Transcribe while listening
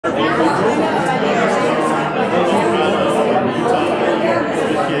No,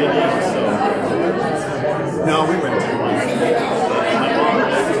 we went to one.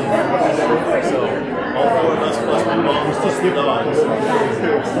 So all four of us plus my mom was just the dogs.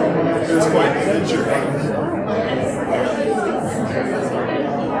 It was quite an adventure.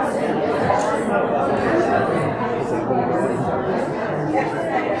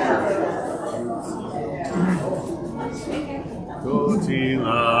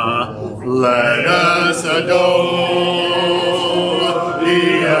 Let us adore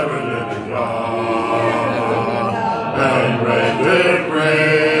the ever-living God and render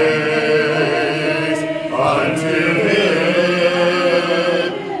praise unto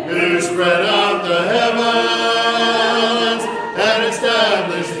Him who spread out the heavens and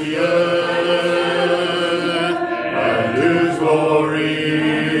established the earth, and whose glory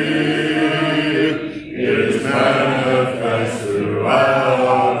is manifest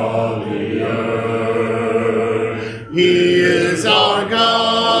throughout all the earth. He is our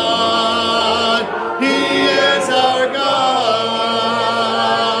God. He is our God.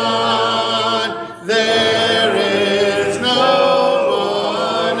 There is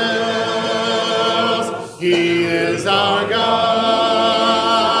no one else. He is our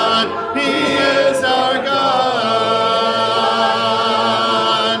God. He is our God.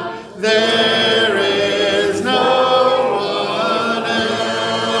 There is no one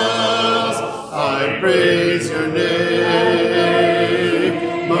else. I praise your name,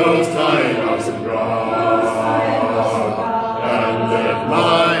 Most High and awesome God, and lift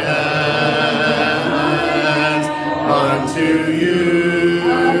my hands unto you.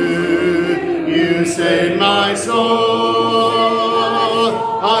 You saved my soul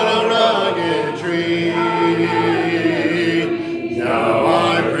on a rugged tree. Now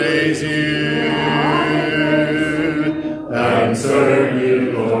I praise you and serve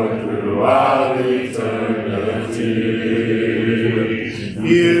you, Lord, throughout eternity.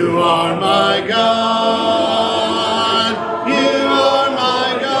 You are my God. You are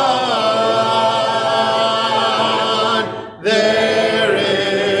my God. There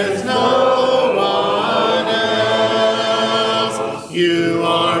is no one else. You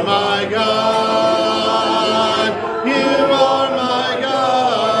are my God. You are my God.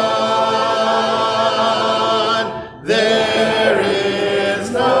 There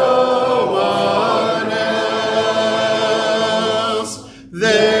is no one else.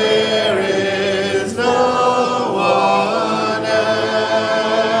 There is no one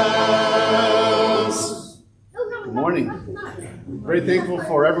else. Good morning. Very thankful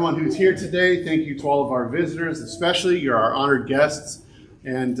for everyone who's here today. Thank you to all of our visitors, especially you're our honored guests.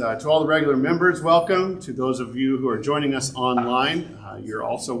 And to all the regular members, welcome. To those of you who are joining us online, you're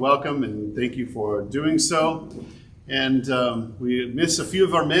also welcome, and thank you for doing so. And we miss a few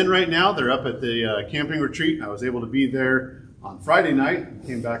of our men right now. They're up at the camping retreat. I was able to be there on Friday night.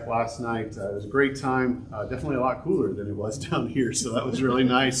 Came back last night. It was a great time. Definitely a lot cooler than it was down here, so that was really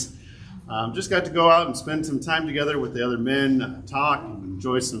nice. Just got to go out and spend some time together with the other men, talk, and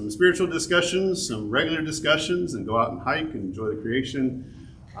enjoy some spiritual discussions, some regular discussions, and go out and hike and enjoy the creation.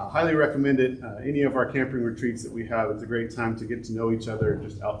 Highly recommend it. Any of our camping retreats that we have, it's a great time to get to know each other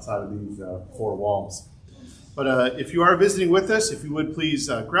just outside of these four walls. But if you are visiting with us, if you would please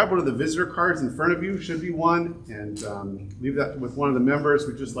grab one of the visitor cards in front of you, should be one, and leave that with one of the members.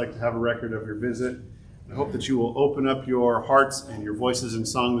 We'd just like to have a record of your visit. I hope that you will open up your hearts and your voices in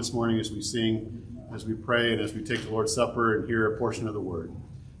song this morning as we sing, as we pray, and as we take the Lord's Supper and hear a portion of the Word.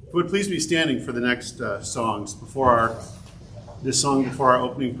 If you would please be standing for the next songs before this song before our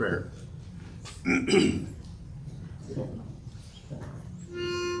opening prayer.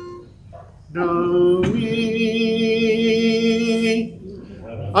 Know me,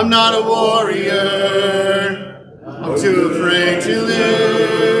 I'm not a warrior, I'm too afraid to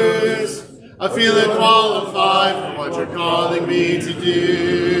lose. I feel unqualified for what you're calling me to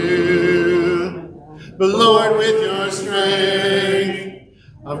do. But Lord, with your strength,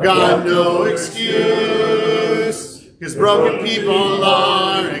 I've got no excuse, 'cause broken people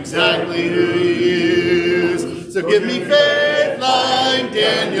are exactly who you use. So give me faith like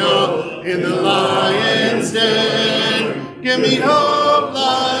Daniel in the lion's den. Give me hope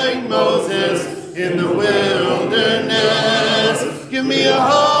like Moses in the wilderness. Give me a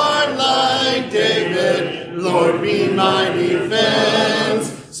heart like David, Lord, be my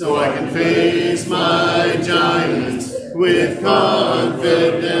defense, so I can face my giants with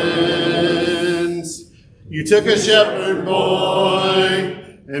confidence. You took a shepherd boy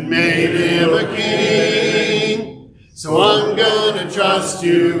and made him a king, so I'm gonna trust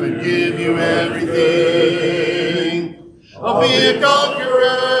you and give you everything. I'll be a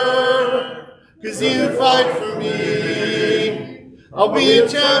conqueror see you fight for me. I'll be a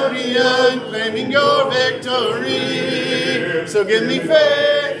champion, claiming your victory. So give me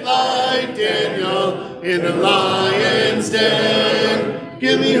faith like Daniel in the lion's den.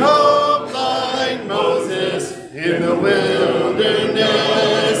 Give me hope like Moses in the wilderness.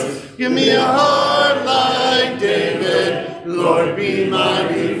 Give me a heart like David, Lord, be my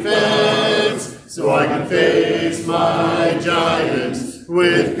defense, so I can face my giants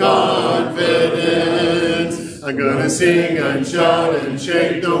with confidence. I'm gonna sing and shout and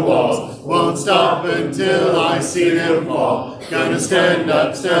shake the walls, won't stop until I see them fall. Gonna stand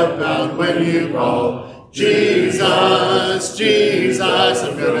up, step out when you call. Jesus, Jesus,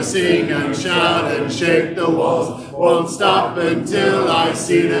 I'm gonna sing and shout and shake the walls, won't stop until I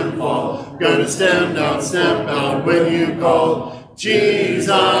see them fall. Gonna stand out, step out when you call.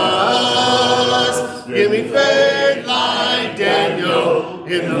 Jesus, give me faith like Daniel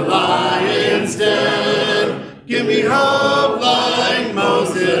in the lion's den. Give me hope like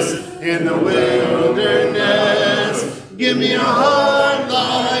Moses in the wilderness. Give me a heart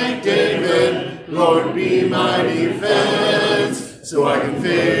like David, Lord, be my defense, so I can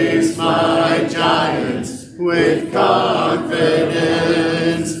face my giants with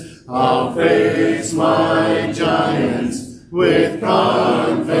confidence. I'll face my giants with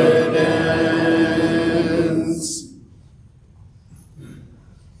confidence.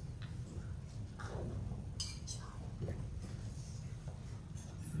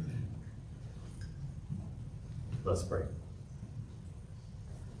 Let's pray.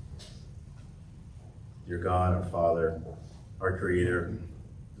 Dear God, our Father, our Creator,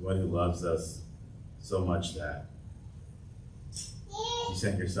 the one who loves us so much that you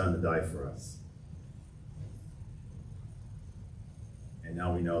sent your Son to die for us. And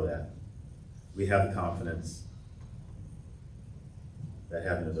now we know that. We have the confidence that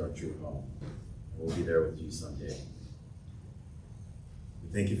heaven is our true home. We'll be there with you someday. We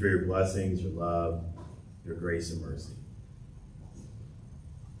thank you for your blessings, your love, your grace and mercy.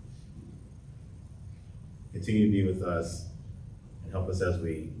 Continue to be with us and help us as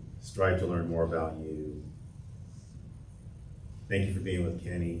we strive to learn more about you. Thank you for being with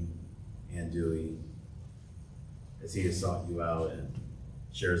Kenny and Dewey as he has sought you out and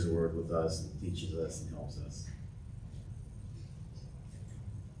shares the word with us and teaches us and helps us.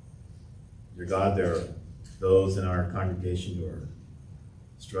 Dear God, there are those in our congregation who are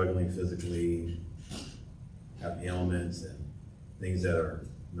struggling physically, have ailments and things that are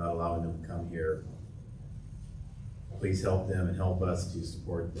not allowing them to come here. Please help them and help us to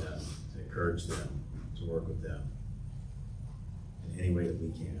support them, to encourage them, to work with them in any way that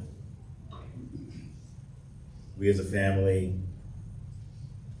we can. We as a family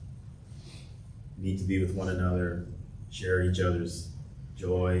need to be with one another, share each other's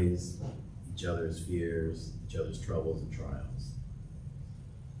joys, each other's fears, each other's troubles and trials.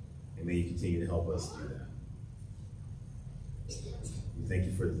 And may you continue to help us do that. We thank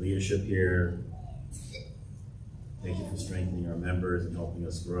you for the leadership here. Thank you for strengthening our members and helping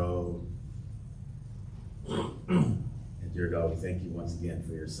us grow. And dear God, we thank you once again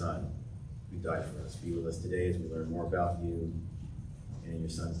for your Son who died for us. Be with us today as we learn more about you. And in your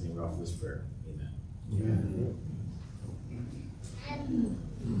Son's name we offer this prayer. Amen.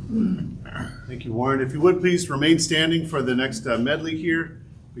 Thank you, Warren. If you would please remain standing for the next medley here,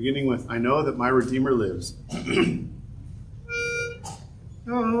 beginning with I Know That My Redeemer Lives.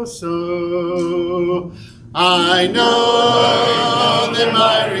 Oh, so I know that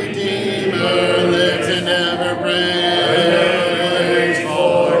my Redeemer lives and ever prays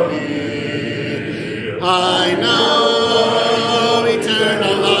for me. I know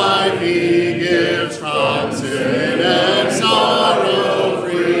eternal life he gives from sin and sorrow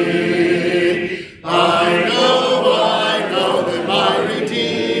free. I know that my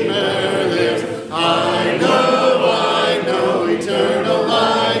Redeemer lives. I know eternal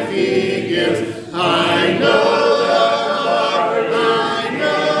life he gives. I know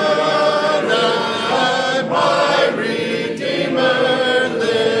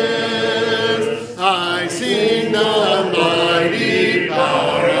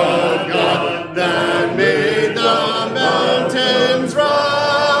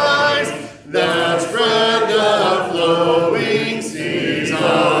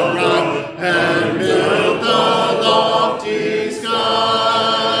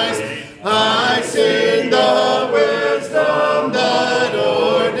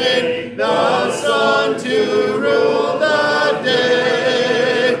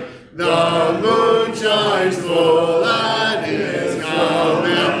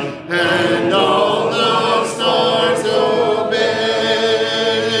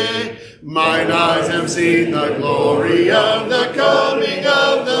Mine eyes have seen the glory of the coming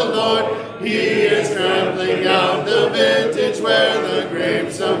of the Lord. He is trampling out the vintage where the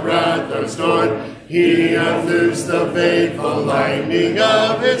grapes of wrath are stored. He hath loosed the faithful lightning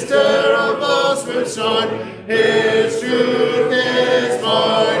of his terrible swift sword. His truth is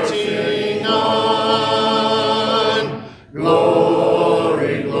marching on.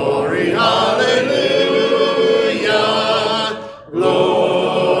 Glory, glory, hallelujah.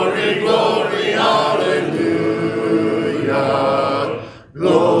 Glory, glory, hallelujah.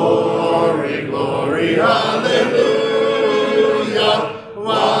 Glory, glory, hallelujah.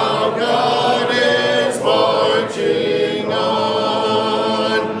 While God is marching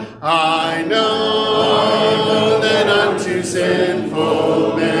on, I know that unto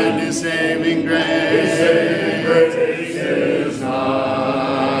sinful men his saving grace is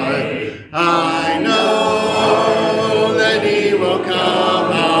nigh. I know that he will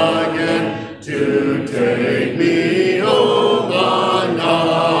come again to take me home on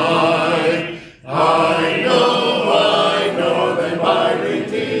high. I know that my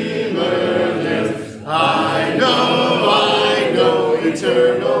Redeemer lives. I know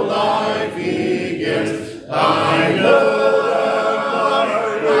eternal life he gives. I know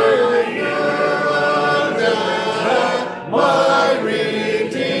that my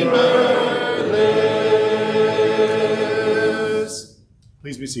Redeemer lives.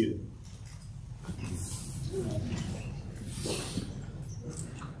 Please be seated.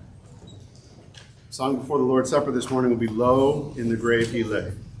 Song before the Lord's Supper this morning will be "Low in the Grave He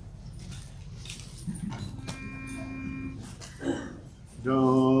Lay."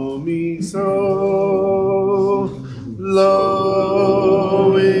 Do me so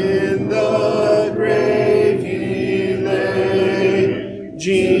low in the grave he lay,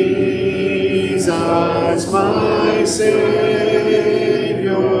 Jesus my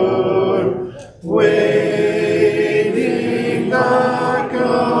Savior, waiting the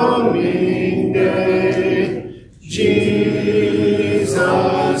coming day, Jesus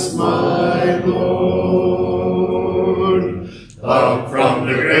my Lord. Up from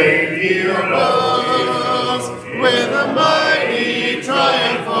the grave he arose, with a mighty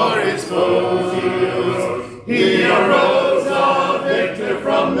triumph for his foes. He arose a victor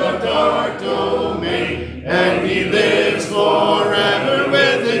from the dark domain, and he lives forever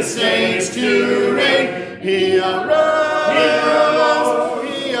with his saints to reign. He arose,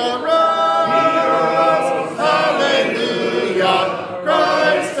 he arose, hallelujah,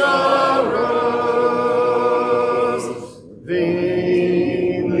 Christ arose.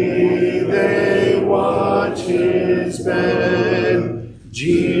 Vainly they watch his bed,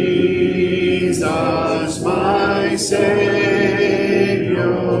 Jesus my Savior.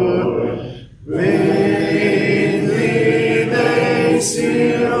 Vainly they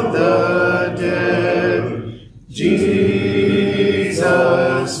seal the dead, Jesus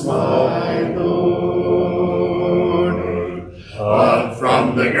my Lord. Up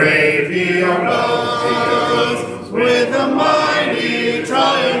from the grave he arose, with a mighty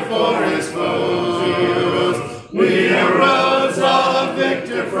triumph for his foes. He arose a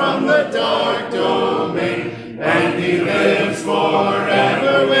victor from the dark domain, and he lives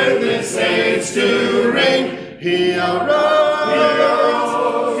forever with his saints to reign. He arose,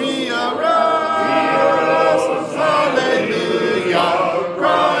 he arose, hallelujah,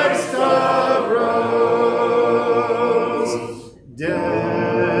 Christ arose.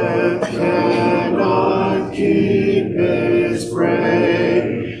 Death cannot keep his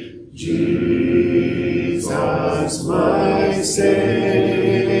prey, Jesus my Savior.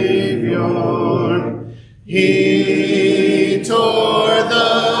 He tore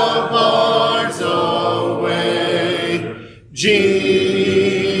the bars away,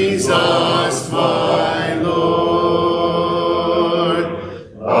 Jesus my Lord.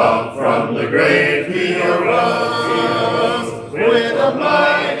 Up from the grave he arose, with a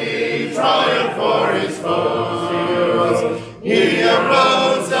mighty triumph for his foes. He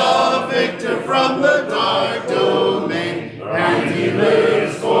arose a victor from the dark domain, and he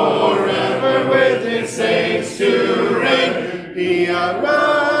lives forever with his saints to reign. He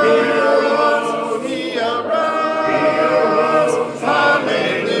arose, he arose,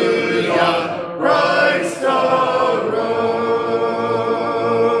 hallelujah, Christ arose.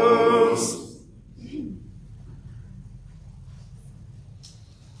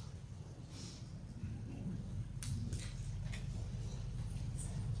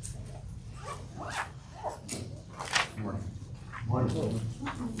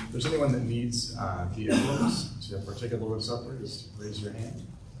 If there's anyone that needs the emblems to partake of the Lord's Supper, just raise your hand.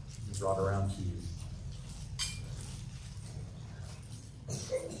 We'll be brought around to you.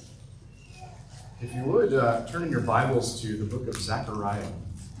 If you would, turn in your Bibles to the book of Zechariah,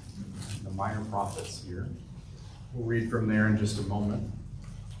 the minor prophets here. We'll read from there in just a moment.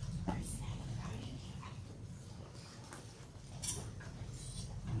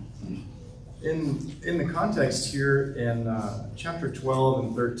 In the context here in chapter 12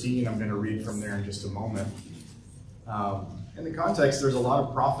 and 13, I'm going to read from there in just a moment. In the context, there's a lot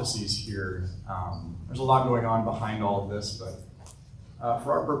of prophecies here. There's a lot going on behind all of this, but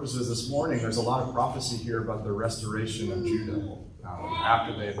for our purposes this morning, there's a lot of prophecy here about the restoration of Judah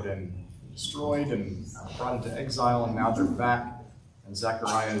after they had been destroyed and brought into exile, and now they're back. And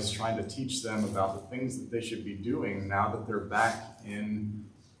Zechariah is trying to teach them about the things that they should be doing now that they're back in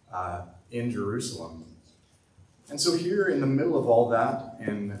Jerusalem. And so here in the middle of all that,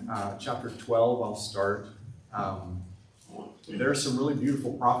 in chapter 12, I'll start. There are some really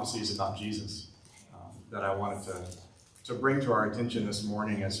beautiful prophecies about Jesus that I wanted to bring to our attention this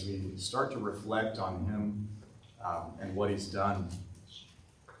morning as we start to reflect on him and what he's done.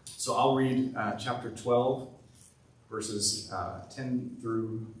 So I'll read chapter 12, verses 10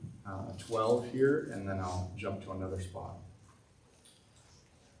 through 12 here, and then I'll jump to another spot.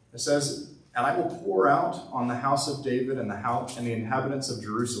 It says, "And I will pour out on the house of David and the inhabitants of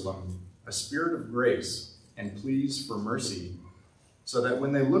Jerusalem a spirit of grace and pleas for mercy, so that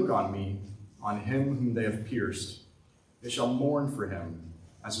when they look on me, on him whom they have pierced, they shall mourn for him,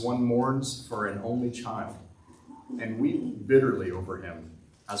 as one mourns for an only child, and weep bitterly over him,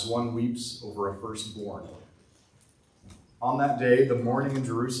 as one weeps over a firstborn. On that day, the mourning in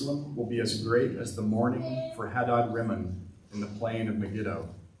Jerusalem will be as great as the mourning for Hadad-rimmon in the plain of Megiddo.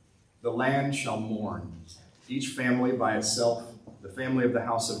 The land shall mourn, each family by itself, the family of the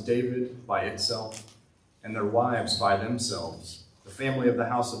house of David by itself, and their wives by themselves, the family of the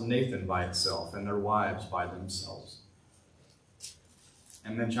house of Nathan by itself, and their wives by themselves."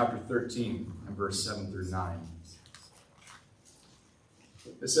 And then chapter 13, and verse 7 through 9.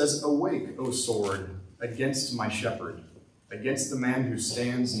 It says, "Awake, O sword, against my shepherd, against the man who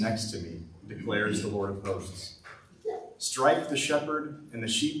stands next to me, declares the Lord of hosts. Strike the shepherd, and the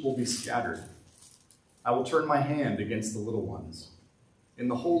sheep will be scattered. I will turn my hand against the little ones. In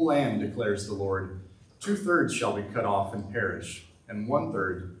the whole land, declares the Lord, 2/3 shall be cut off and perish, and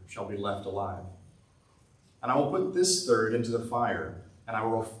 1/3 shall be left alive. And I will put this third into the fire, and I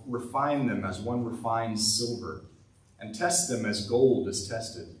will refine them as one refines silver, and test them as gold is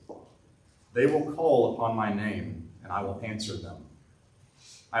tested. They will call upon my name, and I will answer them.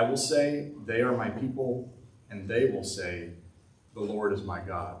 I will say, they are my people, and they will say, the Lord is my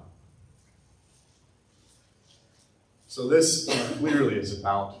God." So this clearly is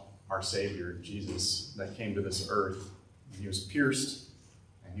about our Savior, Jesus, that came to this earth. He was pierced,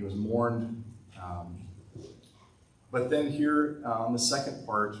 and he was mourned. But then here on the second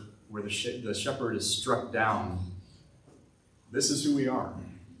part, where the shepherd is struck down, this is who we are.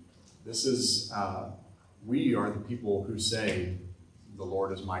 This is, we are the people who say, the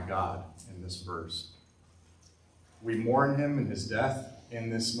Lord is my God, in this verse. We mourn him in his death in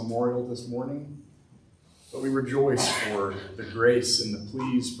this memorial this morning, but we rejoice for the grace and the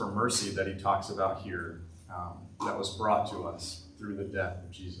pleas for mercy that he talks about here that was brought to us through the death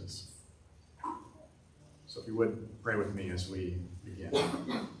of Jesus. So if you would, pray with me as we begin.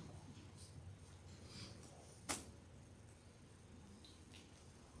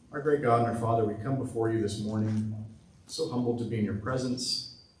 Our great God and our Father, we come before you this morning, so humbled to be in your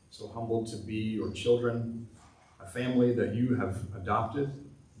presence, so humbled to be your children, a family that you have adopted.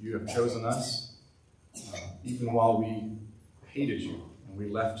 You have chosen us, even while we hated you and we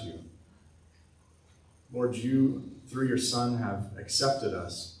left you. Lord, you, through your Son, have accepted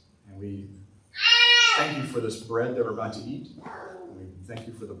us, and we thank you for this bread that we're about to eat. And we thank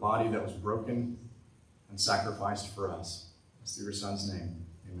you for the body that was broken and sacrificed for us. It's through your Son's name.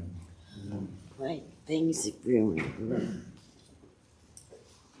 Amen. Right, things are brewing.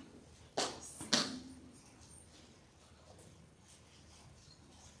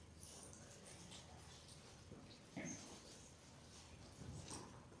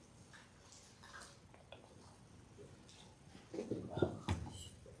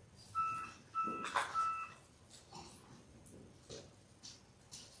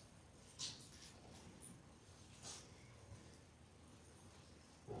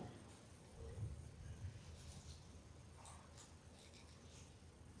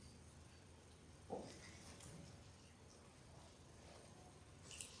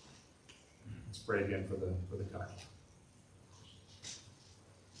 Pray again for the cup.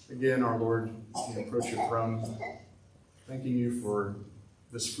 Again, our Lord, we approach your throne, thanking you for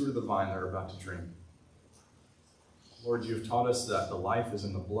this fruit of the vine that we're about to drink. Lord, you have taught us that the life is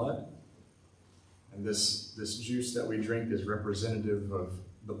in the blood, And this juice that we drink is representative of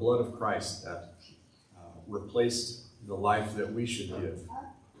the blood of Christ that replaced the life that we should give.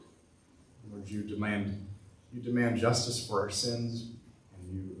 Lord, you demand justice for our sins,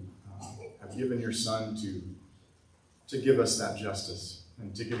 and you have given your Son to give us that justice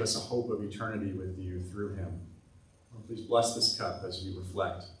and to give us a hope of eternity with you through him. Lord, please bless this cup as we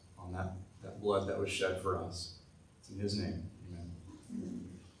reflect on that blood that was shed for us. It's in his name, amen.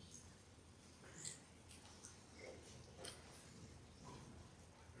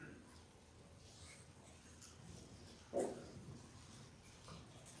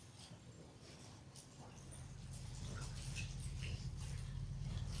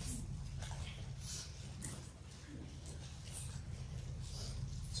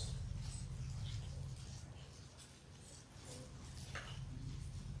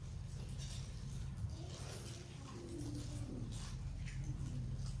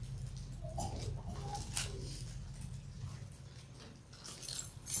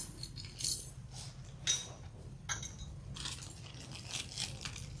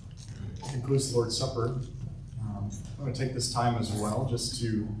 Concludes the Lord's Supper. I'm going to take this time as well just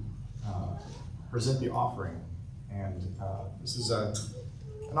to present the offering. And this is an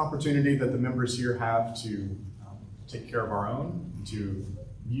opportunity that the members here have to take care of our own, to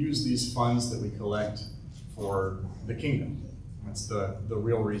use these funds that we collect for the kingdom. That's the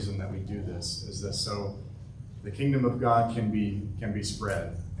real reason that we do this, is that so the kingdom of God can be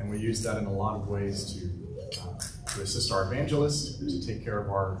spread. And we use that in a lot of ways to assist our evangelists, to take care of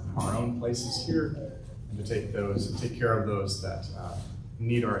our own places here, and to take care of those that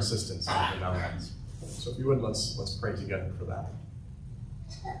need our assistance in the Netherlands. So if you would, let's pray together for that.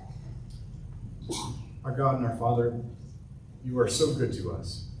 Our God and our Father, you are so good to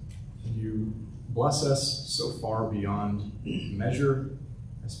us. You bless us so far beyond measure,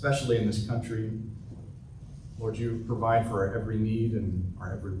 especially in this country. Lord, you provide for our every need and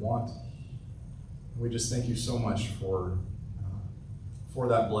our every want. We just thank you so much for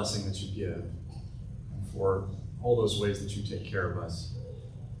that blessing that you give and for all those ways that you take care of us.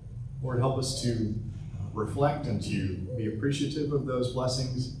 Lord, help us to reflect and to be appreciative of those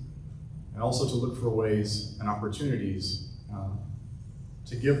blessings, and also to look for ways and opportunities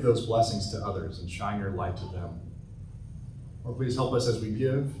to give those blessings to others and shine your light to them. Lord, please help us as we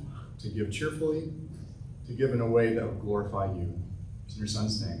give, to give cheerfully, to give in a way that will glorify you. In your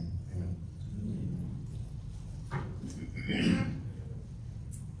Son's name.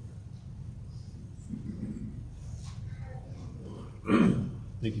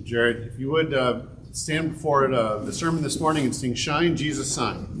 Thank you, Jared. If you would stand before the sermon this morning and sing Shine, Jesus,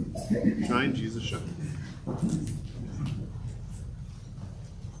 Shine. Shine, Jesus, Shine.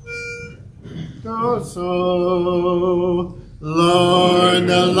 Oh, so, Lord,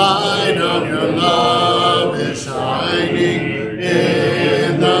 the light of your love is shining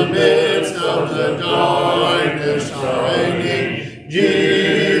in the midst of the darkness shining.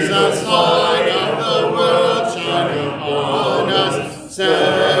 Jesus, light of the world, shine upon us.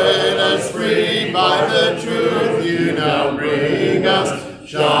 Set us free by the truth you now bring us.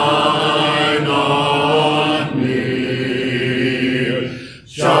 Shine on me.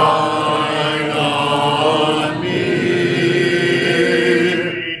 Shine on me.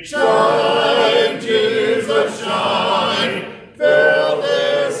 Shine, Jesus, shine. Fill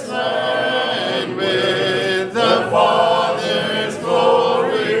this land with the Father's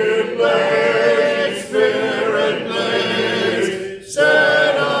glory. Blaze, Spirit, blaze.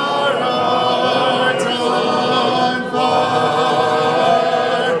 Set our hearts on fire.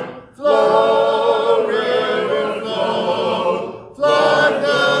 Flow, river, flow. Flood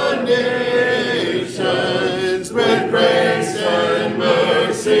the nations with grace and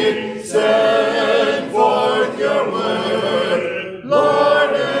mercy. Send forth your word,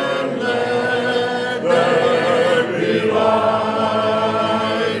 Lord, and let there be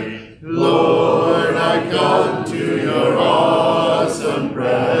light. Lord, I come to your awesome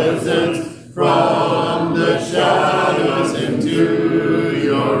presence, from the shadows into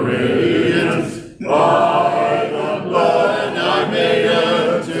your radiance. By the blood I may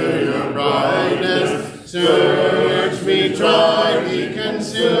enter your brightness. Search me, try me,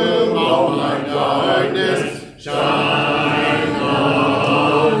 consume all my darkness. Shine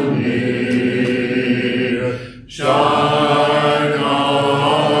on me. Shine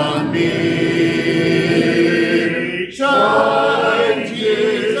on me. Shine,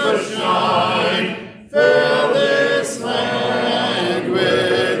 Jesus, shine. Fill this land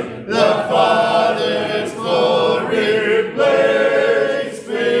with the Father's glory. Blaze,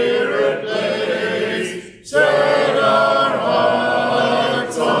 Spirit, blaze. Set our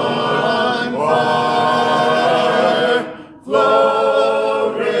hearts on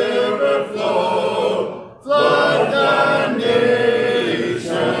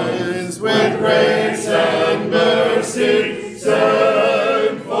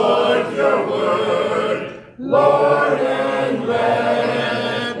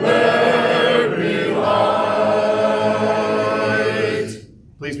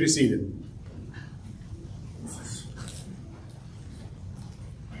seated.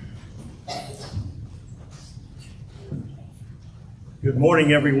 Good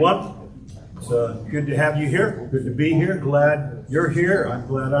morning, everyone. It's good to have you here. Good to be here. Glad you're here. I'm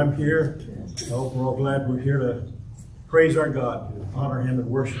glad I'm here. I hope we're all glad we're here to praise our God, to honor Him and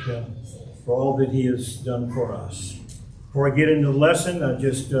worship Him for all that He has done for us. Before I get into the lesson,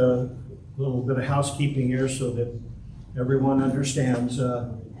 just a little bit of housekeeping here so that everyone understands.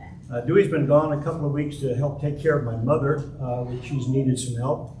 Dewey's been gone a couple of weeks to help take care of my mother, which she's needed some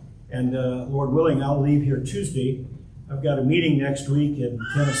help. And Lord willing, I'll leave here Tuesday. I've got a meeting next week in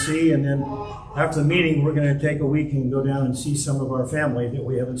Tennessee, and then after the meeting, we're going to take a week and go down and see some of our family that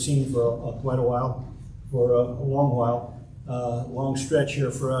we haven't seen for quite a while, for a long while, long stretch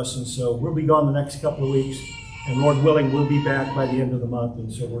here for us. And so we'll be gone the next couple of weeks, and Lord willing, we'll be back by the end of the month. And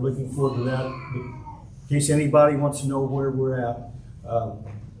so we're looking forward to that. In case anybody wants to know where we're at, we're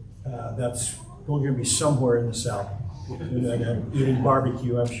going to be somewhere in the South, eating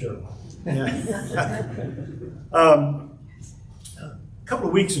barbecue, I'm sure. Yeah. A couple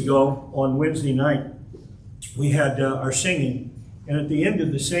of weeks ago on Wednesday night, we had our singing, and at the end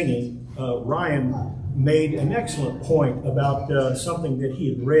of the singing, Ryan made an excellent point about something that he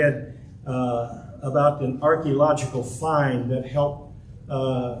had read about an archaeological find that helped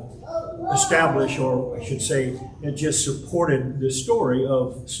establish, or I should say, it just supported the story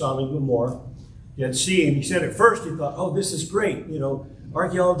of Sodom and Gomorrah. Dead Sea, and he said at first he thought, oh, this is great,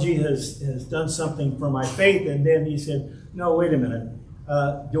 archaeology has done something for my faith. And then he said, no, wait a minute.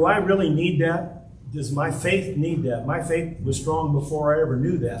 Do I really need that? Does my faith need that? My faith was strong before I ever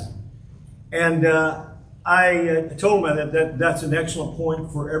knew that. And I told him that that's an excellent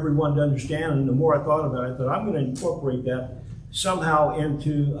point for everyone to understand. And the more I thought about it, I thought I'm going to incorporate that somehow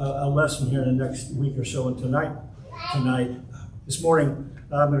into a lesson here in the next week or so. And this morning,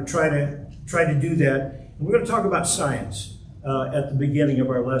 I'm going to try to do that. And we're going to talk about science. At the beginning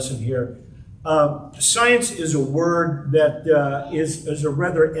of our lesson here. Science is a word that is a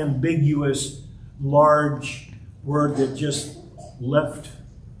rather ambiguous, large word that just left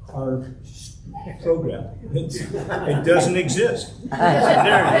our program. It doesn't exist.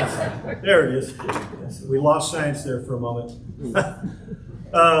 There it is. We lost science there for a moment.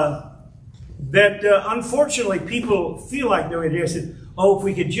 Unfortunately, people feel like they said, oh, if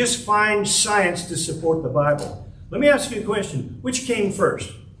we could just find science to support the Bible. Let me ask you a question. Which came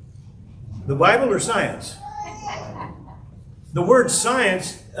first? The Bible or science? The word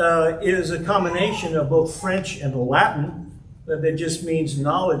science is a combination of both French and Latin that just means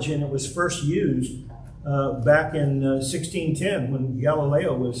knowledge, and it was first used back in 1610 when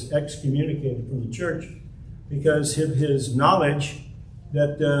Galileo was excommunicated from the church because of his knowledge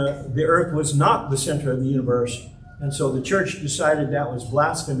that the earth was not the center of the universe. And so the church decided that was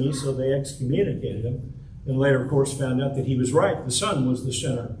blasphemy, so they excommunicated him. And later, of course, found out that he was right. The sun was the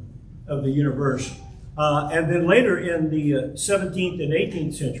center of the universe. And then later in the 17th and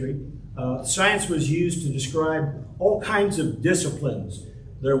 18th century, science was used to describe all kinds of disciplines.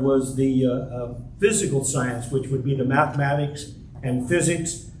 There was the physical science, which would be the mathematics and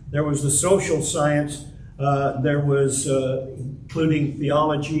physics. There was the social science. There was including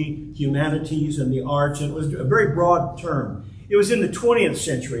theology, humanities, and the arts. And it was a very broad term. It was in the 20th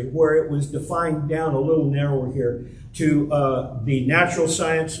century where it was defined down a little narrower here to the natural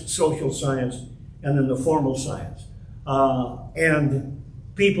science, social science, and then the formal science. And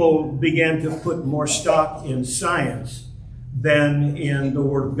people began to put more stock in science than in the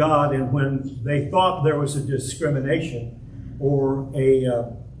Word of God. And when they thought there was a discrimination or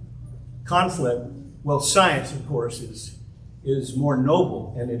a conflict, well, science, of course, is more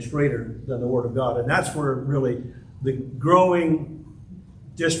noble and it's greater than the Word of God. And that's where really the growing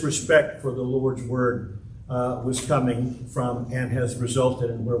disrespect for the Lord's Word was coming from and has resulted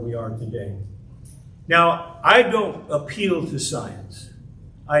in where we are today. Now, I don't appeal to science.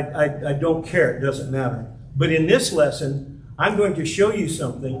 I don't care. It doesn't matter. But in this lesson, I'm going to show you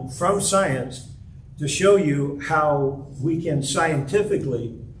something from science to show you how we can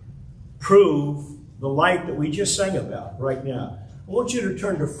scientifically prove the light that we just sang about right now. I want you to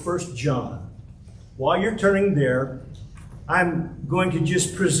turn to 1 John. While you're turning there, I'm going to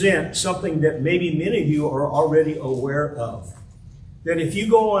just present something that maybe many of you are already aware of. That if you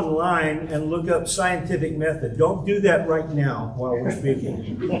go online and look up scientific method, don't do that right now while we're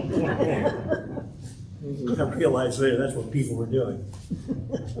speaking. I realized later that's what people were doing.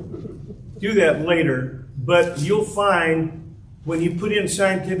 Do that later, but you'll find when you put in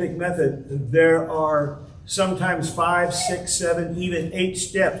scientific method, there are sometimes 5, 6, 7, even 8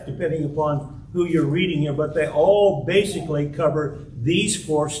 steps, depending upon who you're reading here, but they all basically cover these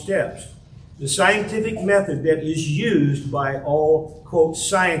 4 steps. The scientific method that is used by all, quote,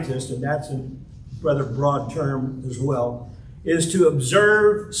 scientists, and that's a rather broad term as well, is to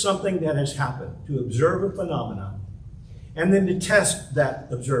observe something that has happened, to observe a phenomenon, and then to test that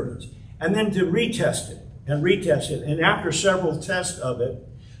observance, and then to retest it, and after several tests of it,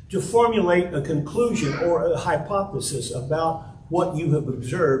 to formulate a conclusion or a hypothesis about what you have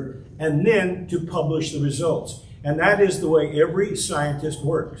observed, and then to publish the results. And that is the way every scientist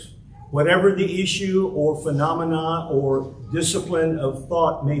works. Whatever the issue or phenomena or discipline of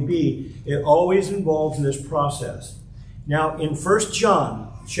thought may be, it always involves this process. Now, in 1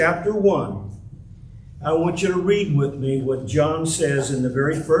 John chapter 1, I want you to read with me what John says in the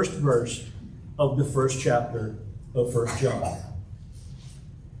very first verse of the first chapter of 1 John.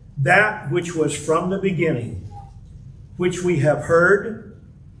 That which was from the beginning, which we have heard,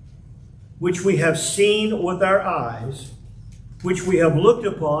 which we have seen with our eyes, which we have looked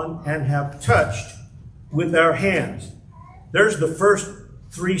upon and have touched with our hands. There's the first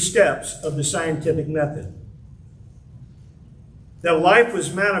 3 steps of the scientific method. That life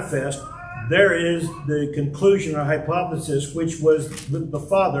was manifest, there is the conclusion or hypothesis, which was the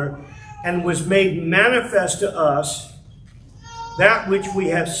Father, and was made manifest to us. That which we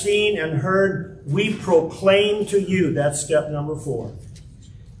have seen and heard, we proclaim to you. That's step number 4.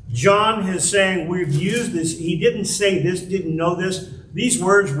 John is saying we've used this. He didn't say this, didn't know this. These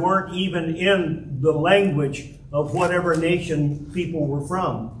words weren't even in the language of whatever nation people were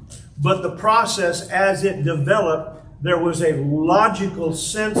from. But the process as it developed, there was a logical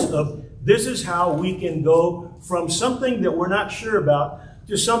sense of this is how we can go from something that we're not sure about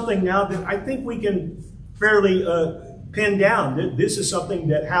to something now that I think we can fairly pin down. This is something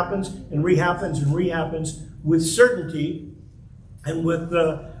that happens and rehappens and rehappens with certainty and with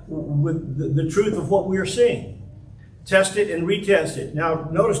the truth of what we are seeing. Test it and retest it. Now,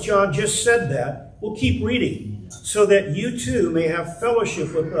 notice John just said that. We'll keep reading. So that you too may have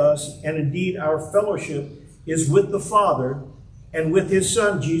fellowship with us, and indeed our fellowship is with the Father and with his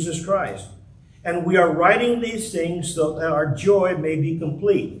Son, Jesus Christ. And we are writing these things so that our joy may be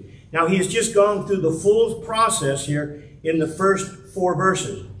complete. Now, he has just gone through the full process here in the first 4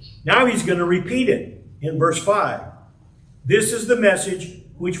 verses. Now he's going to repeat it in verse 5. This is the message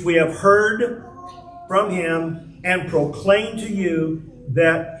which we have heard from him and proclaim to you,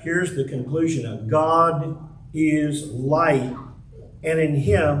 that, here's the conclusion of God is light, and in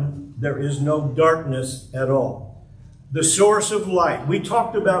him there is no darkness at all. The source of light. We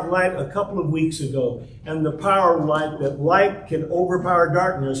talked about light a couple of weeks ago, and the power of light, that light can overpower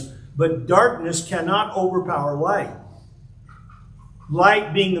darkness, but darkness cannot overpower light.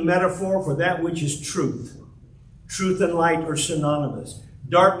 Light being the metaphor for that which is truth. Truth and light are synonymous.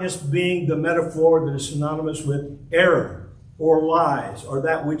 Darkness being the metaphor that is synonymous with error or lies or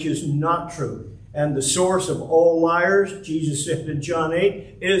that which is not true. And the source of all liars, Jesus said in John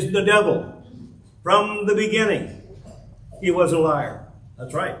 8, is the devil. From the beginning, he was a liar.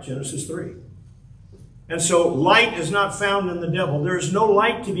 That's right, Genesis 3. And so light is not found in the devil. There is no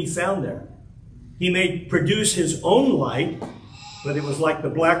light to be found there. He may produce his own light, but it was like the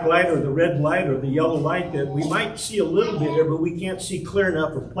black light or the red light or the yellow light that we might see a little bit there, but we can't see clear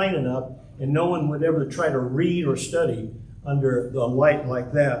enough or plain enough, and no one would ever try to read or study under the light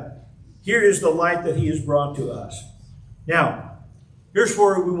like that. Here is the light that he has brought to us. Now, here's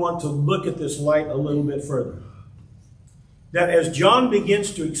where we want to look at this light a little bit further. That as John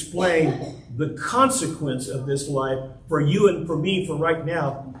begins to explain the consequence of this light for you and for me for right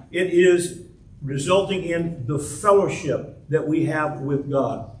now, it is resulting in the fellowship that we have with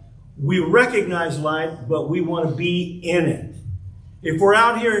God. We recognize light, but we want to be in it. If we're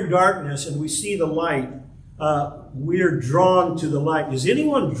out here in darkness and we see the light, we're drawn to the light. Is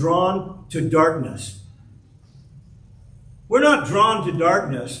anyone drawn to darkness? We're not drawn to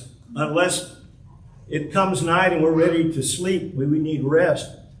darkness unless it comes night and we're ready to sleep. We need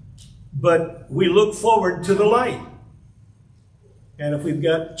rest. But we look forward to the light. And if we've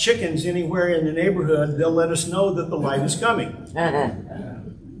got chickens anywhere in the neighborhood, they'll let us know that the light is coming.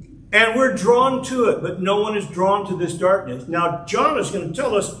 And we're drawn to it, but no one is drawn to this darkness. Now, John is going to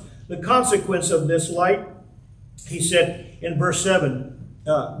tell us the consequence of this light. He said in verse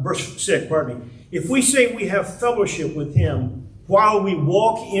 6, pardon me, if we say we have fellowship with him while we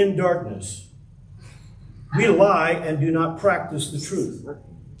walk in darkness, we lie and do not practice the truth.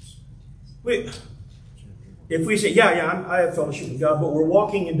 If we say, I have fellowship with God, but we're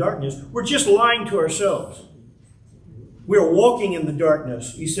walking in darkness, we're just lying to ourselves. We're walking in the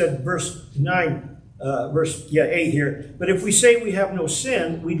darkness. He said, verse 9, 8 here, but if we say we have no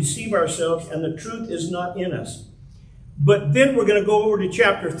sin, we deceive ourselves and the truth is not in us. But then we're going to go over to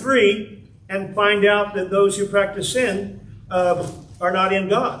chapter 3 and find out that those who practice sin are not in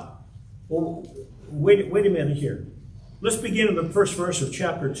God. Well, wait a minute here. Let's begin in the first verse of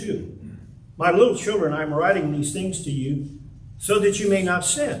chapter 2. My little children, I am writing these things to you so that you may not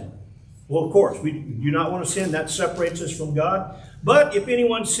sin. Well, of course, we do not want to sin. That separates us from God. But if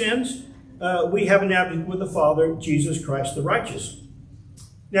anyone sins, we have an advocate with the Father, Jesus Christ the righteous.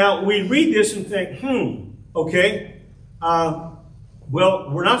 Now, we read this and think, okay,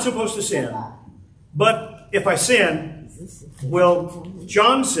 well, we're not supposed to sin. But if I sin, well,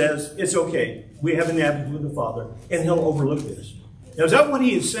 John says it's okay. We have an advocate with the Father, and he'll overlook this. Now, is that what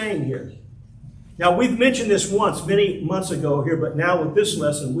he is saying here? Now, we've mentioned this once, many months ago here, but now with this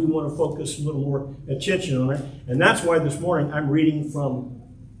lesson, we want to focus a little more attention on it. And that's why this morning I'm reading from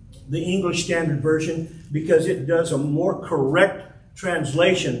the English Standard Version, because it does a more correct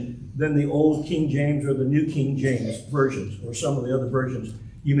translation than the old King James or the New King James versions, or some of the other versions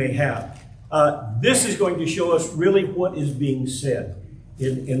you may have. This is going to show us really what is being said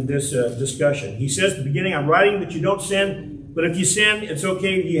in this discussion. He says at the beginning, I'm writing that you don't sin, but if you sin, it's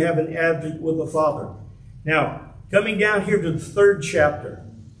okay. You have an advocate with the Father. Now, coming down here to the 3rd chapter,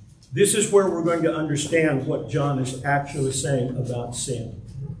 this is where we're going to understand what John is actually saying about sin.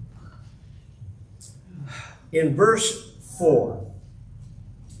 In verse 4,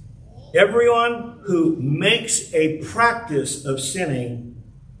 everyone who makes a practice of sinning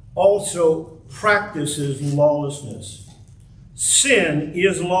also practices lawlessness. Sin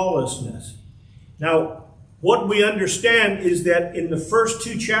is lawlessness. Now, what we understand is that in the first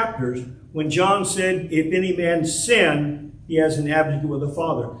 2 chapters, when John said, if any man sin, he has an advocate with the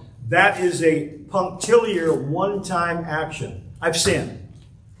Father. That is a punctiliar, one-time action. I've sinned.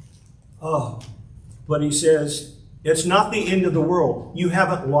 Oh, but he says, it's not the end of the world. You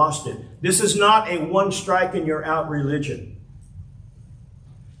haven't lost it. This is not a one strike and you're out religion.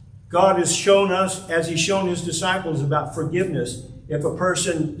 God has shown us, as he's shown his disciples, about forgiveness. If a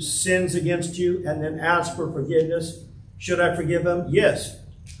person sins against you and then asks for forgiveness, should I forgive him? Yes.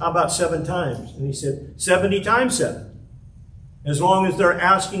 How about 7 times? And he said, 70 times 7. As long as they're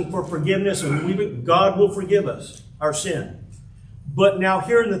asking for forgiveness, and God will forgive us our sin. But now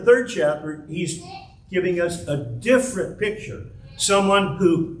here in the 3rd chapter, he's giving us a different picture. Someone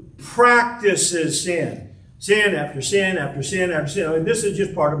who practices sin. Sin after sin after sin after sin. I mean, this is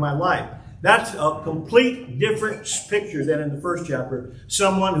just part of my life. That's a complete different picture than in the 1st chapter.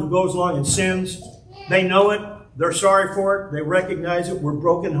 Someone who goes along and sins. They know it. They're sorry for it. They recognize it. We're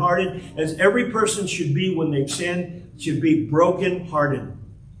brokenhearted. As every person should be when they've sinned, should be brokenhearted.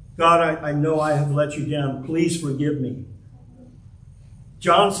 God, I know I have let you down. Please forgive me.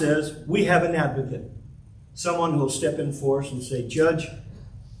 John says, we have an advocate. Someone who will step in for us and say, Judge,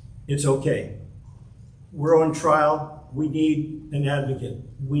 it's okay. We're on trial. We need an advocate.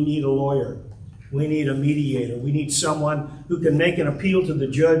 We need a lawyer. We need a mediator. We need someone who can make an appeal to the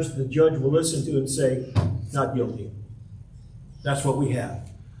judge. The judge will listen to and say, not guilty. That's what we have.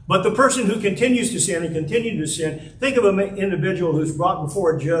 But the person who continues to sin and continue to sin, think of an individual who's brought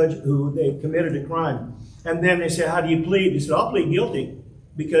before a judge who they committed a crime. And then they say, how do you plead? He said, I'll plead guilty.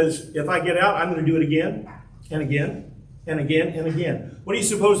 Because if I get out, I'm going to do it again and again and again and again. What do you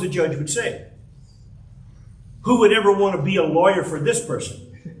suppose the judge would say? Who would ever want to be a lawyer for this person?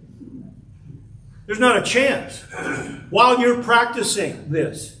 There's not a chance while you're practicing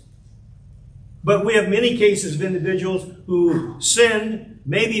this. But we have many cases of individuals who sinned,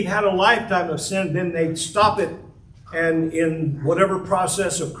 maybe have had a lifetime of sin, then they stop it, and in whatever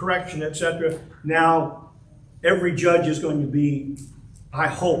process of correction, etc., now every judge is going to be, I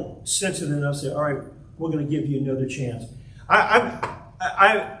hope, sensitive enough to say, all right, we're going to give you another chance. I'm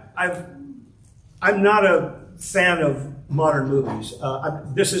not a fan of modern movies.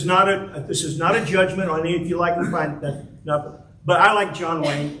 This is not a judgment on any. If you like to find that, but I like John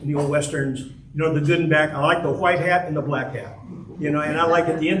Wayne, the old westerns. You know, the good and bad. I like the white hat and the black hat. You know, and I like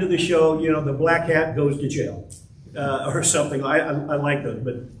at the end of the show, you know, the black hat goes to jail or something. I like those.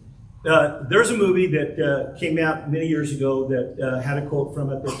 But there's a movie that came out many years ago that had a quote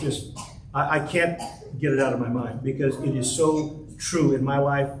from it that just I can't get it out of my mind because it is so true in my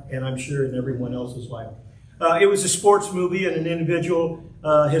life, and I'm sure in everyone else's life. It was a sports movie, and an individual,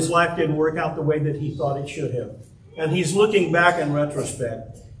 his life didn't work out the way that he thought it should have. And he's looking back in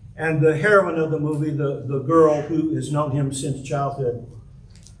retrospect. And the heroine of the movie, the girl who has known him since childhood,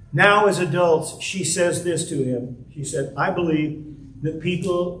 now as adults, she says this to him. She said, I believe that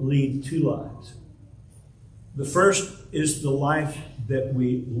people lead 2 lives. The first is the life that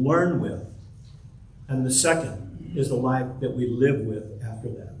we learn with, and the second is the life that we live with after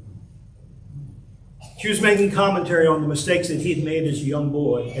that. She was making commentary on the mistakes that he had made as a young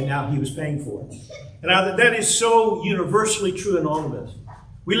boy, and now he was paying for it. And that is so universally true in all of us.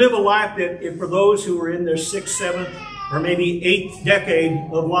 We live a life that, if for those who are in their 6th, 7th, or maybe 8th decade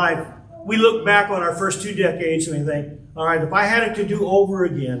of life, we look back on our first 2 decades and we think, all right, if I had it to do over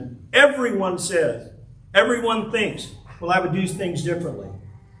again, everyone says, everyone thinks, well, I would do things differently.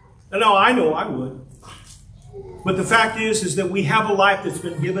 And no, I know I would. But the fact is that we have a life that's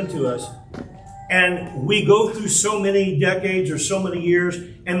been given to us. And we go through so many decades or so many years,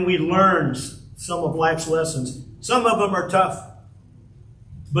 and we learn some of life's lessons. Some of them are tough.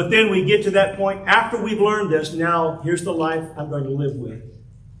 But then we get to that point, after we've learned this, now here's the life I'm going to live with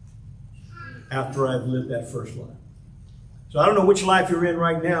after I've lived that first life. So I don't know which life you're in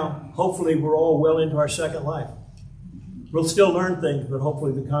right now. Hopefully we're all well into our second life. We'll still learn things, but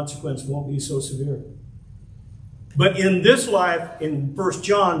hopefully the consequence won't be so severe. But in this life, in 1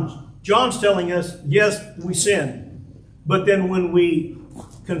 John, John's telling us, yes, we sin. But then when we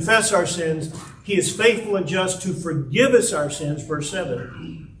confess our sins, he is faithful and just to forgive us our sins, verse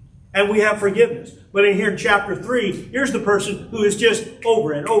 7. And we have forgiveness. But in here in chapter 3, here's the person who is just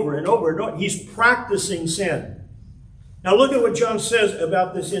over and over and over and over. He's practicing sin. Now look at what John says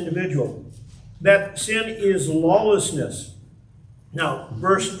about this individual. That sin is lawlessness. Now,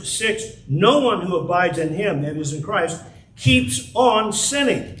 verse 6, no one who abides in him, that is in Christ, keeps on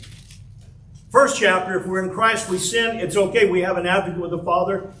sinning. First chapter, if we're in Christ, we sin, it's okay. We have an advocate with the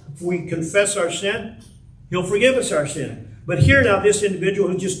Father. If we confess our sin, he'll forgive us our sin. But here now, this individual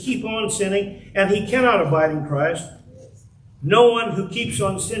who just keep on sinning, and he cannot abide in Christ. No one who keeps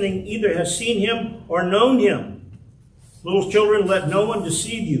on sinning either has seen him or known him. Little children, let no one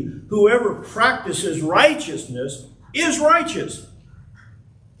deceive you. Whoever practices righteousness is righteous.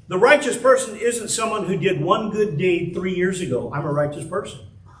 The righteous person isn't someone who did one good deed 3 years ago. I'm a righteous person.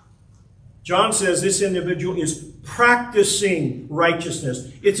 John says this individual is practicing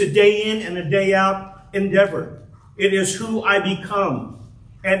righteousness. It's a day in and a day out endeavor. It is who I become.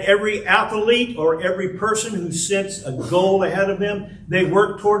 And every athlete or every person who sets a goal ahead of them, they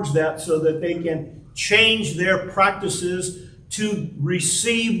work towards that so that they can change their practices to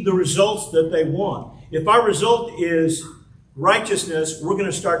receive the results that they want. If our result is righteousness, we're going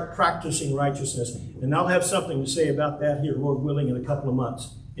to start practicing righteousness. And I'll have something to say about that here, Lord willing, in a couple of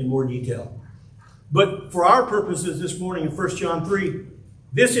months in more detail. But for our purposes this morning in 1 John 3,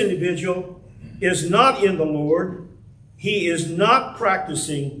 this individual is not in the Lord. He is not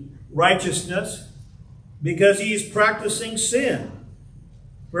practicing righteousness because he's practicing sin.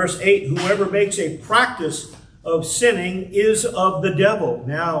 Verse 8, whoever makes a practice of sinning is of the devil.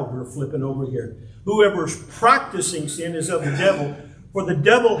 Now we're flipping over here. Whoever's practicing sin is of the devil, for the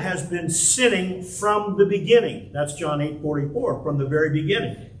devil has been sinning from the beginning. That's John 8:44, from the very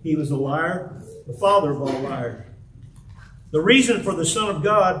beginning. He was a liar, the father of all liars. The reason for the Son of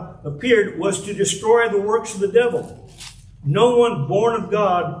God appeared was to destroy the works of the devil. No one born of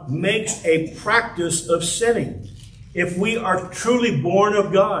God makes a practice of sinning. If we are truly born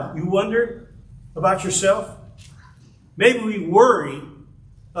of God, you wonder about yourself? Maybe we worry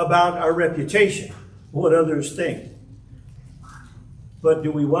about our reputation, what others think. But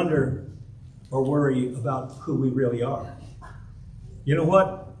do we wonder or worry about who we really are? You know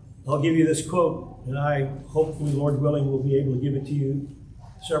what? I'll give you this quote, and I hopefully, Lord willing, will be able to give it to you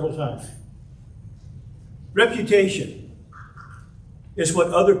several times. Reputation is what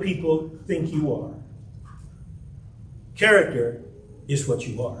other people think you are. Character is what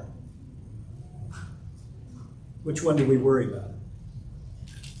you are. Which one do we worry about?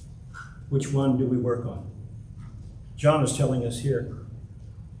 Which one do we work on? John is telling us here,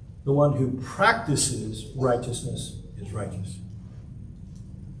 the one who practices righteousness is righteous.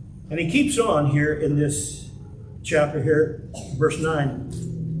 And he keeps on here in this chapter here, verse 9.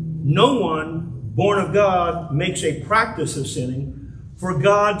 No one born of God makes a practice of sinning, for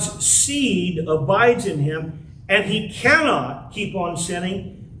God's seed abides in him, and he cannot keep on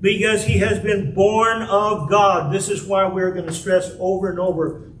sinning because he has been born of God. This is why we're going to stress over and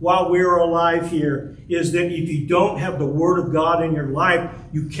over while we're alive here, is that if you don't have the Word of God in your life,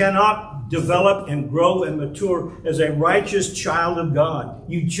 you cannot develop and grow and mature as a righteous child of God.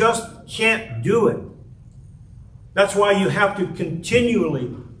 You just can't do it. That's why you have to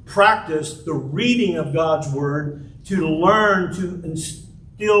continually practice the reading of God's Word to learn to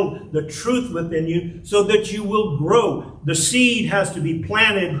instill the truth within you so that you will grow. The seed has to be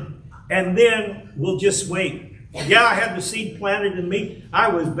planted, and then we'll just wait. Yeah, I had the seed planted in me. I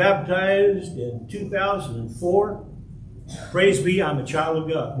was baptized in 2004. Praise be, I'm a child of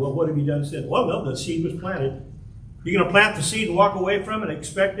God. Well, what have you done since? Well, no, the seed was planted. You're going to plant the seed and walk away from it and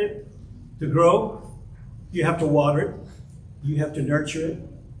expect it to grow? You have to water it. You have to nurture it.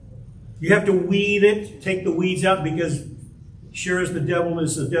 You have to weed it, take the weeds out, because sure as the devil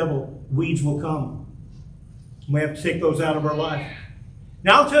is the devil, weeds will come. We have to take those out of our life.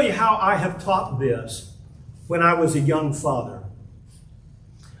 Now I'll tell you how I have taught this when I was a young father.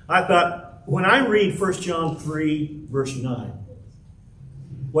 I thought, when I read 1 John 3, verse 9,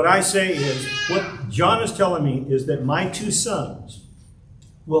 what I say is, what John is telling me is that my two sons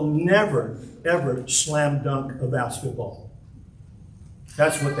will never, ever slam dunk a basketball.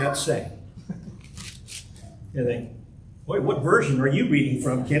 That's what that's saying. You think, boy, what version are you reading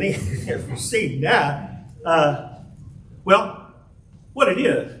from, Kenny? If you see that. Well, what it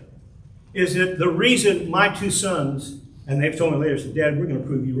is that the reason my two sons, and they've told me later, said, Dad, we're going to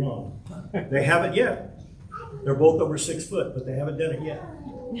prove you wrong. They haven't yet. They're both over 6 foot, but they haven't done it yet.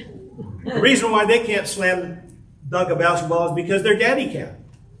 The reason why they can't slam dunk a basketball is because their daddy can.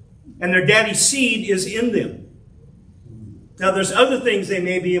 And their daddy's seed is in them. Now, there's other things they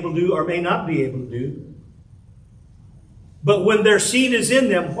may be able to do or may not be able to do. But when their seed is in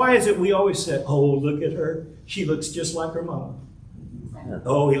them, why is it we always say, oh, look at her. She looks just like her mama.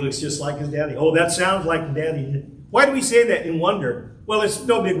 Oh, he looks just like his daddy. Oh, that sounds like the daddy. Why do we say that in wonder? Well, it's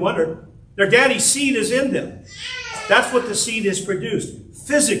no big wonder. Their daddy's seed is in them. That's what the seed is produced,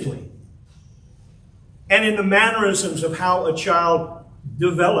 physically. And in the mannerisms of how a child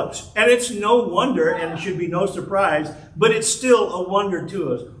develops. And it's no wonder, and it should be no surprise, but it's still a wonder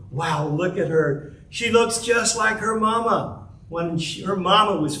to us. Wow, look at her. She looks just like her mama when her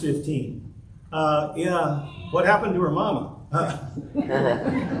mama was 15. Yeah, what happened to her mama?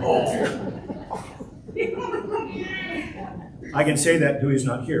 I can say that, Dewey's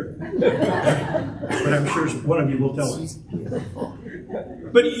not here. But I'm sure one of you will tell me.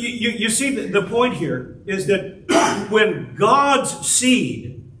 But you see, the point here is that when God's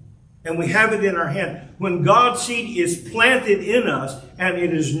seed, and we have it in our hand, when God's seed is planted in us, and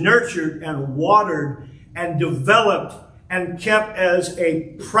it is nurtured and watered and developed and kept as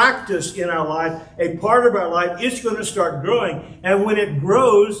a practice in our life, a part of our life, it's going to start growing. And when it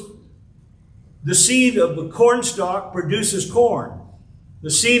grows, the seed of the cornstalk produces corn.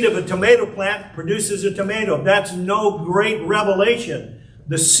 The seed of a tomato plant produces a tomato. That's no great revelation.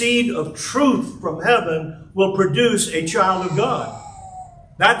 The seed of truth from heaven will produce a child of God.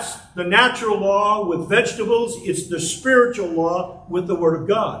 That's the natural law with vegetables. It's the spiritual law with the Word of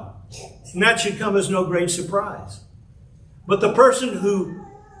God. And that should come as no great surprise. But the person who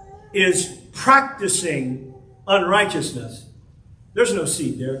is practicing unrighteousness, there's no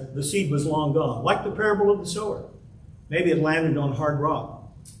seed there. The seed was long gone. Like the parable of the sower. Maybe it landed on hard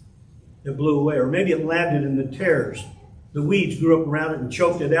rock. It blew away. Or maybe it landed in the tares. The weeds grew up around it and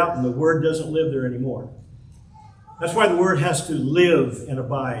choked it out, and the Word doesn't live there anymore. That's why the Word has to live and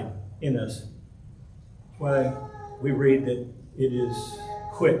abide in us. That's why we read that it is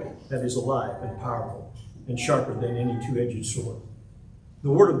quick, that is alive and powerful, and sharper than any two-edged sword.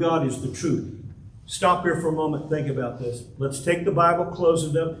 The Word of God is the truth. Stop here for a moment, think about this. Let's take the Bible, close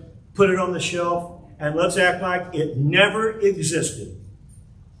it up, put it on the shelf, and let's act like it never existed.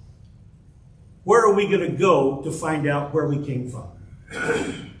 Where are we going to go to find out where we came from?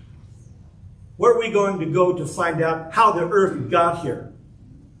 Where are we going to go to find out how the earth got here?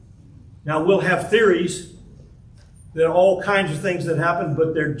 Now, we'll have theories. There are all kinds of things that happen,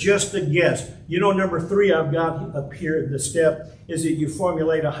 but they're just a guess. You know, number 3 I've got up here at the step is that you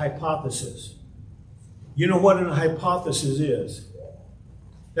formulate a hypothesis. You know what a hypothesis is?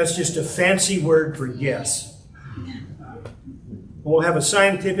 That's just a fancy word for guess. We'll have a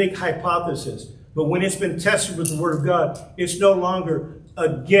scientific hypothesis, but when it's been tested with the Word of God, it's no longer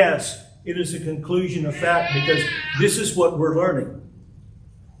a guess. It is a conclusion of fact, because this is what we're learning.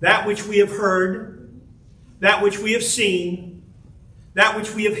 That which we have heard, that which we have seen, that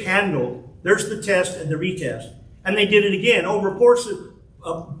which we have handled. There's the test and the retest. And they did it again over a portion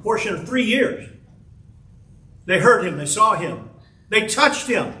of 3 years. They heard him, they saw him, they touched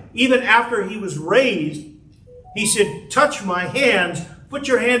him. Even after he was raised, he said, touch my hands, put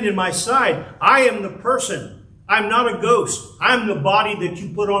your hand in my side. I am the person. I'm not a ghost. I'm the body that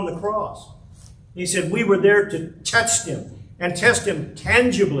you put on the cross. He said, we were there to test him and test him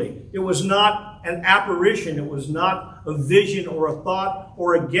tangibly. It was not an apparition. It was not a vision or a thought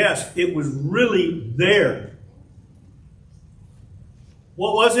or a guess. It was really there.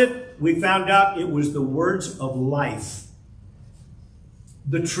 What was it? We found out it was the words of life.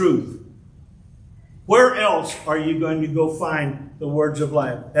 The truth. Where else are you going to go find the words of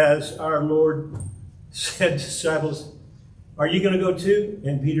life? As our Lord said to disciples, are you going to go too?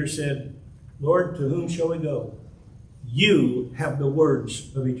 And Peter said, Lord, to whom shall we go? You have the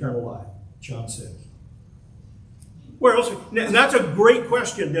words of eternal life, John says. Where else? And that's a great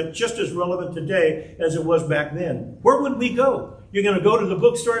question that's just as relevant today as it was back then. Where would we go? You're going to go to the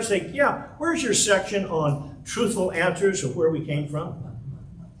bookstore and say, yeah, where's your section on truthful answers of where we came from?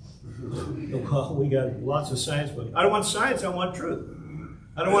 Well, we got lots of science books. I don't want science, I want truth.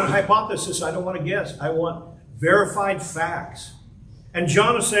 I don't want a hypothesis, I don't want to guess. I want verified facts. And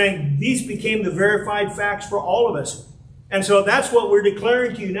John is saying these became the verified facts for all of us. And so that's what we're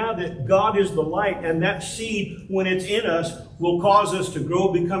declaring to you now, that God is the light, and that seed, when it's in us, will cause us to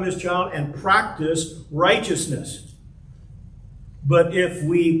grow, become his child, and practice righteousness. But if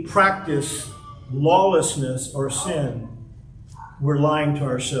we practice lawlessness or sin, we're lying to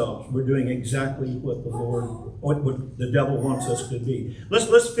ourselves. We're doing exactly what the Lord, what the devil wants us to be.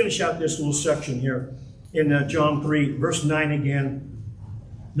 Let's finish out this little section here in John 3, verse 9 again.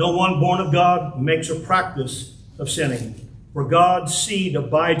 No one born of God makes a practice of sinning, for God's seed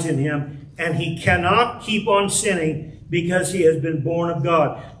abides in him, and he cannot keep on sinning because he has been born of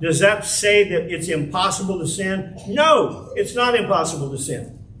God. Does that say that it's impossible to sin? No, it's not impossible to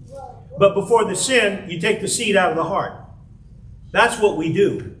sin. But before the sin, you take the seed out of the heart. That's what we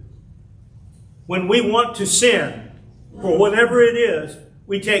do. When we want to sin, for whatever it is,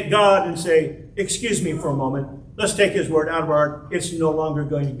 we take God and say, excuse me for a moment, let's take his word out of our heart. It's no longer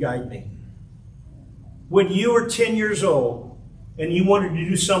going to guide me. When you were 10 years old and you wanted to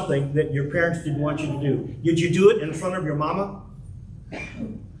do something that your parents didn't want you to do, did you do it in front of your mama?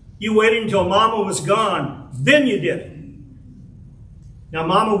 You waited until mama was gone, then you did it. Now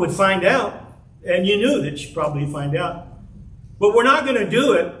mama would find out, and you knew that she'd probably find out. But we're not going to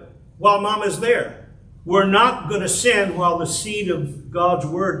do it while mama's there. We're not going to sin while the seed of God's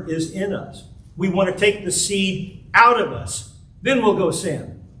word is in us. We want to take the seed out of us. Then we'll go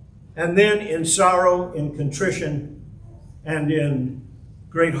sin. And then in sorrow, in contrition, and in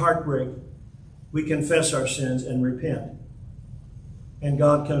great heartbreak, we confess our sins and repent. And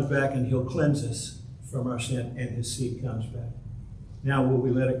God comes back and he'll cleanse us from our sin, and his seed comes back. Now, will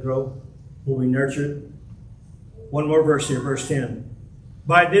we let it grow? Will we nurture it? One more verse here, verse 10.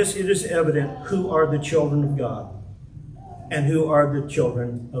 By this it is evident who are the children of God and who are the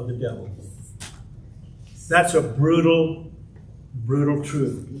children of the devil. That's a brutal, brutal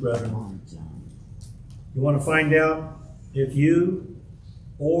truth, brethren. You want to find out if you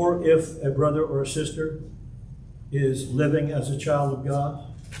or if a brother or a sister is living as a child of God?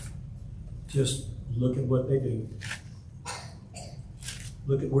 Just look at what they do.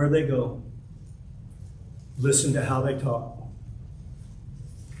 Look at where they go. Listen to how they talk.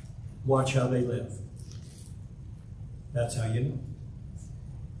 Watch how they live. That's how you know.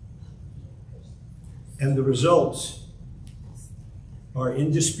 And the results are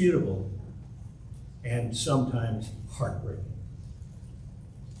indisputable and sometimes heartbreaking.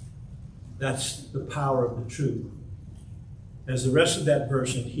 That's the power of the truth. As the rest of that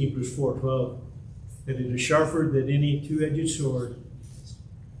verse in Hebrews 4:12, that it is sharper than any two-edged sword,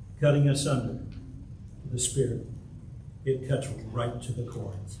 cutting asunder the spirit. It cuts right to the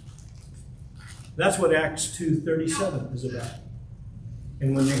core. That's what Acts 2:37 is about.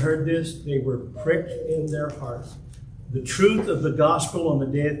 And when they heard this, they were pricked in their heart. The truth of the gospel on the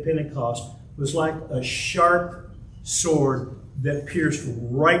day of Pentecost was like a sharp sword that pierced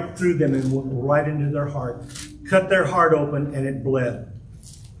right through them and went right into their heart, cut their heart open, and it bled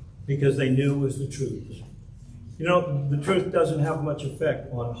because they knew it was the truth. You know, the truth doesn't have much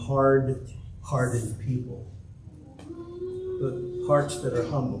effect on hard-hearted people, but hearts that are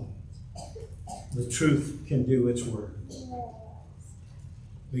humble. The truth can do its work.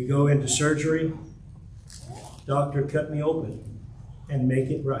 We go into surgery, doctor, cut me open and make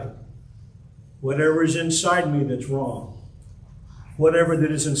it right. Whatever is inside me that's wrong, whatever that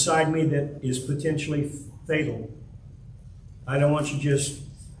is inside me that is potentially fatal, I don't want you to just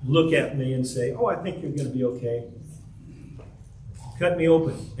look at me and say, oh, I think you're going to be okay. Cut me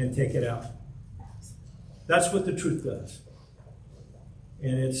open and take it out. That's what the truth does.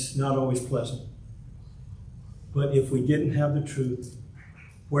 And it's not always pleasant. But if we didn't have the truth,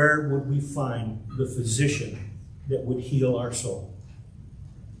 where would we find the physician that would heal our soul?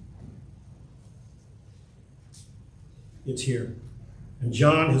 It's here. And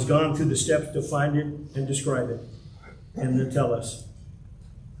John has gone through the steps to find it and describe it and to tell us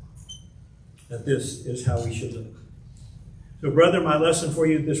that this is how we should live. So, brother, my lesson for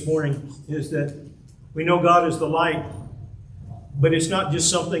you this morning is that we know God is the light, but it's not just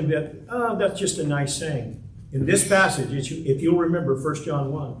something that, that's just a nice saying. In this passage, if you'll remember 1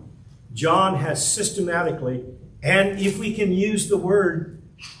 John 1, John has systematically, and if we can use the word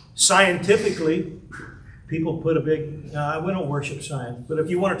scientifically, people put a big, we don't worship science, but if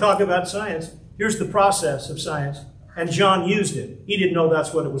you want to talk about science, here's the process of science. And John used it. He didn't know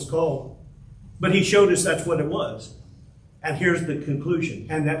that's what it was called. But he showed us that's what it was. And here's the conclusion.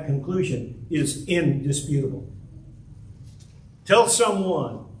 And that conclusion is indisputable. Tell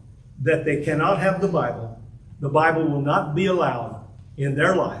someone that they cannot have the Bible will not be allowed in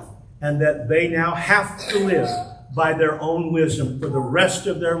their life, and that they now have to live by their own wisdom for the rest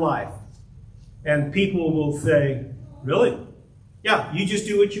of their life. And people will say, really? Yeah, you just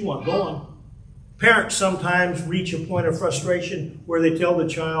do what you want. Go on. Parents sometimes reach a point of frustration where they tell the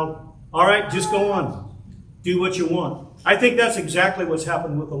child, all right, just go on. Do what you want. I think that's exactly what's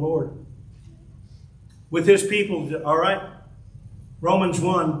happened with the Lord. With his people, all right? Romans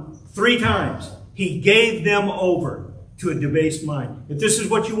 1, 3 times, he gave them over to a debased mind. If this is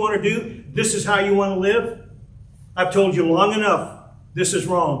what you want to do, this is how you want to live, I've told you long enough, this is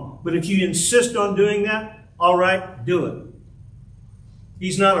wrong. But if you insist on doing that, all right, do it.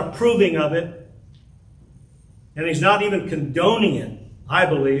 He's not approving of it, and he's not even condoning it, I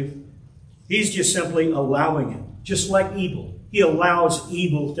believe. He's just simply allowing it, just like evil. He allows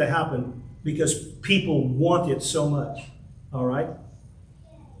evil to happen because people want it so much, all right?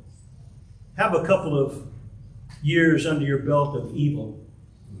 Have a couple of years under your belt of evil,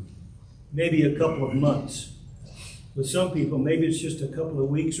 maybe a couple of months. With some people, maybe it's just a couple of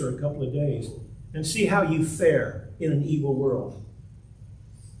weeks or a couple of days, and see how you fare in an evil world.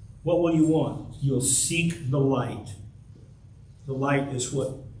 What will you want? You'll seek the light. The light is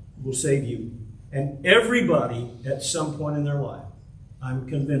what will save you. And everybody at some point in their life, I'm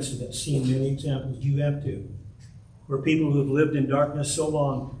convinced of that, seen many examples, you have too, where people who have lived in darkness so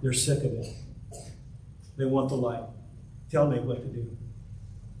long, they're sick of it. They want the light. Tell me what to do.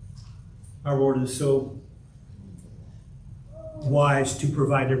 Our Lord is so wise to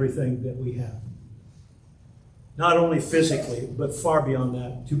provide everything that we have. Not only physically, but far beyond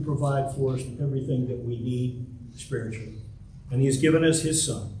that, to provide for us everything that we need spiritually. And he has given us his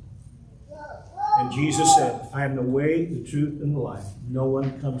Son. And Jesus said, I am the way, the truth, and the life. No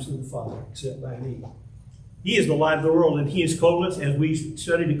one comes to the Father except by me. He is the light of the world, and he has told us, as we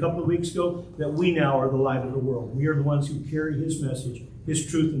studied a couple of weeks ago, that we now are the light of the world. We are the ones who carry his message, his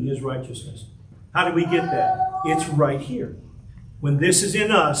truth, and his righteousness. How do we get that? It's right here. When this is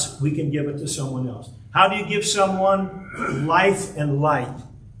in us, we can give it to someone else. How do you give someone life and light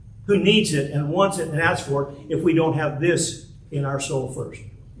who needs it and wants it and asks for it if we don't have this in our soul first?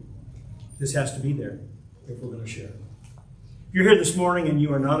 This has to be there if we're going to share it. If you're here this morning and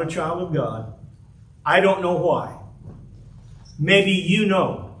you are not a child of God, I don't know why. Maybe you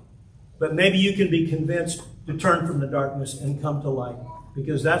know, but maybe you can be convinced to turn from the darkness and come to light,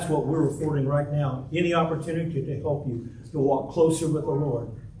 because that's what we're affording right now. Any opportunity to help you to walk closer with the Lord.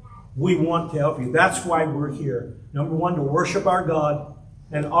 We want to help you. That's why we're here. Number one, to worship our God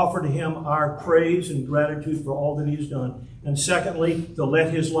and offer to him our praise and gratitude for all that he has done. And secondly, to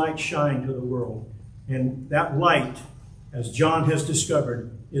let his light shine to the world. And that light, as John has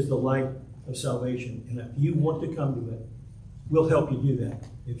discovered, is the light of salvation. And if you want to come to it, we'll help you do that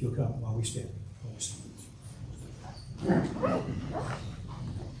if you'll come while we stand.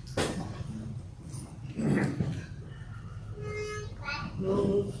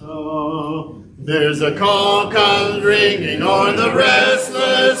 There's a call comes ringing o'er the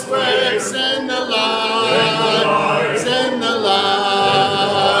restless waves. Send the light, send the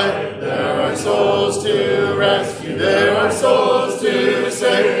light. There are souls to rescue, there are souls to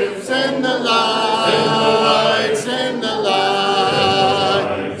save. Send the light, send the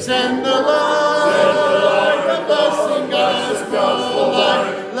light, send the light. The blessing gospel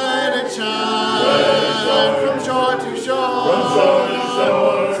light, let it shine from shore to shore.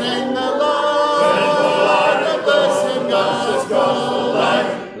 Sing the light, the blessing gospel light,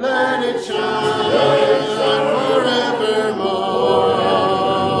 let it shine forevermore.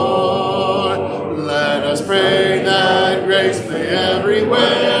 Let us pray that grace may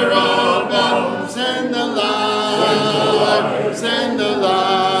everywhere abound. Send the light, send the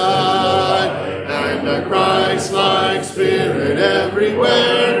light, and a Christ-like spirit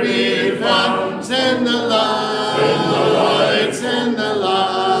everywhere be found. Send the light, send the light, send the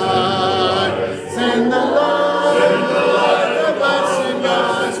light, send the light, the blessing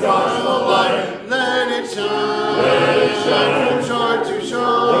gospel light, let it shine from shore to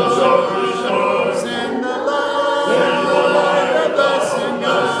shore. Send the light, the blessing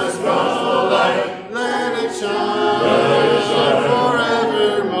gospel light, let it shine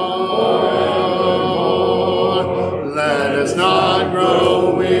forevermore. Let us not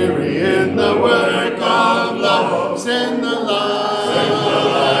grow weary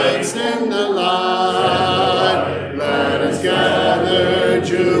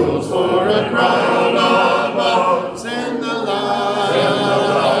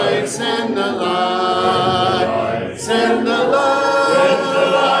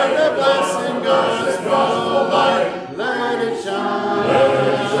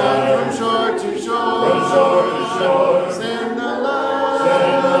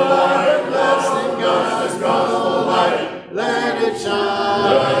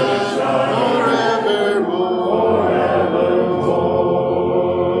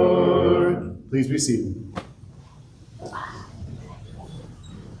be seated.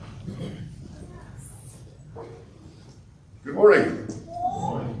 Good morning.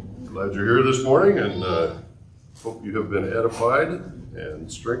 Glad you're here this morning, and hope you have been edified and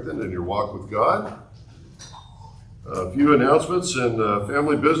strengthened in your walk with God. A few announcements and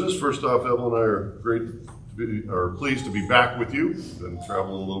family business. First off, Evelyn and I are pleased to be back with you. Been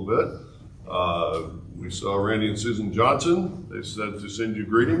traveling a little bit. We saw Randy and Susan Johnson. They said to send you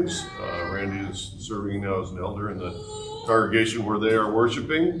greetings. Randy is serving now as an elder in the congregation where they are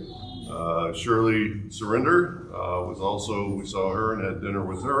worshiping. Shirley Surrender was also, we saw her and had dinner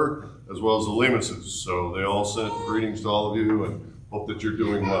with her, as well as the Lemuses. So they all sent greetings to all of you and hope that you're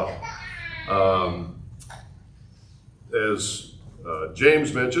doing well. As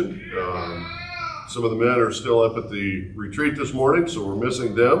James mentioned, some of the men are still up at the retreat this morning, so we're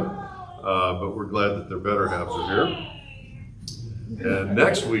missing them. But we're glad that their better halves are here. And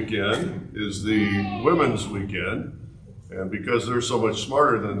next weekend is the women's weekend. And because they're so much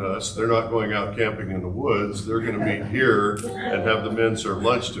smarter than us, they're not going out camping in the woods. They're going to meet here and have the men serve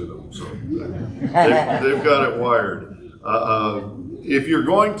lunch to them. So they've got it wired. If you're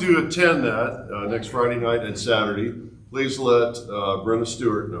going to attend that next Friday night and Saturday, please let Brenna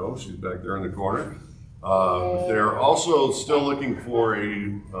Stewart know. She's back there in the corner. They're also still looking for a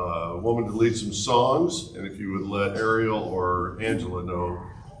woman to lead some songs, and if you would let Ariel or Angela know,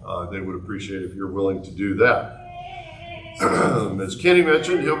 they would appreciate if you're willing to do that. As Kenny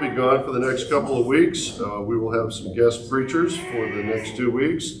mentioned, he'll be gone for the next couple of weeks. We will have some guest preachers for the next 2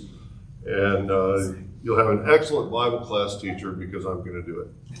 weeks, and you'll have an excellent Bible class teacher because I'm going to do it.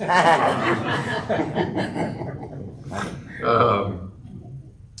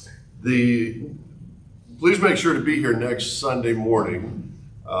 Please make sure to be here next Sunday morning.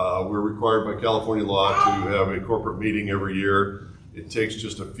 We're required by California law to have a corporate meeting every year. It takes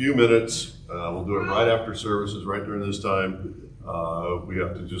just a few minutes. We'll do it right after services, right during this time. We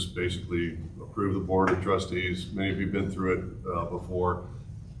have to just basically approve the board of trustees. Many of you have been through it before,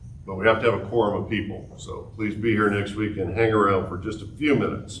 but we have to have a quorum of people. So please be here next week and hang around for just a few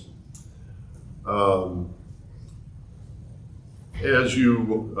minutes. As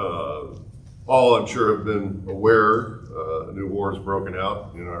you all, I'm sure, have been aware, a new war has broken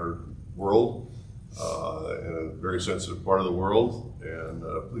out in our world, in a very sensitive part of the world, and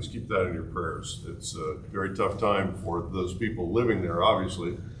please keep that in your prayers. It's a very tough time for those people living there,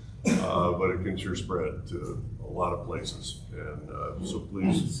 obviously, but it can sure spread to a lot of places. And so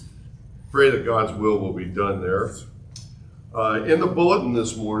please pray that God's will be done there. In the bulletin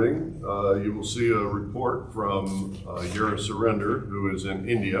this morning, you will see a report from Yura Surrender, who is in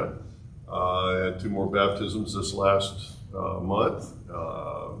India. Had 2 more baptisms this last month.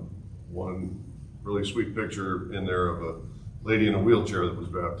 One really sweet picture in there of a lady in a wheelchair that was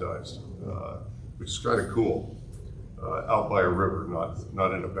baptized, which is kind of cool. Out by a river,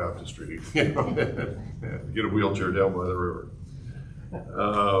 not in a baptistry. You know, get a wheelchair down by the river.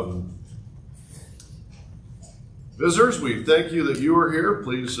 Visitors, we thank you that you are here.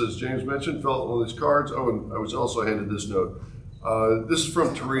 Please, as James mentioned, fill out one of these cards. Oh, and I was also handed this note. This is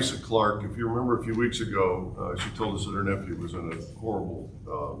from Teresa Clark. If you remember a few weeks ago, she told us that her nephew was in a horrible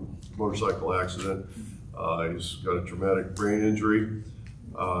motorcycle accident. He's got a traumatic brain injury.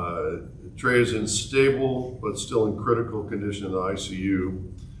 Trey is in stable, but still in critical condition in the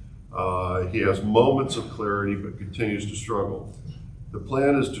ICU. He has moments of clarity, but continues to struggle. The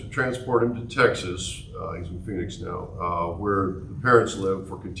plan is to transport him to Texas, he's in Phoenix now, where the parents live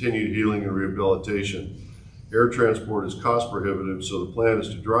for continued healing and rehabilitation. Air transport is cost prohibitive, so the plan is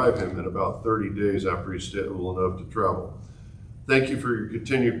to drive him in about 30 days after he's stable enough to travel. Thank you for your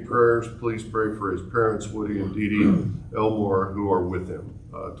continued prayers. Please pray for his parents, Woody and Dee Dee Elmore, who are with him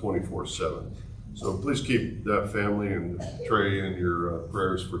 24/7. So please keep that family and Trey in your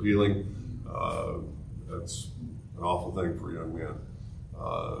prayers for healing. That's an awful thing for a young man.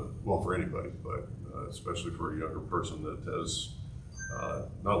 Well, for anybody, but especially for a younger person that has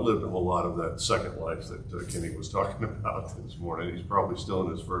not lived a whole lot of that second life that Kenny was talking about this morning. He's probably still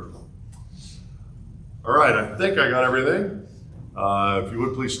in his first one. All right, I think I got everything. If you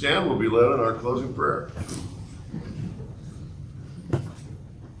would please stand, we'll be led in our closing prayer.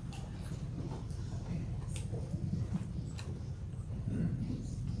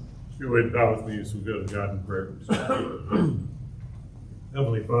 If you would bow with me as we go to God in prayer.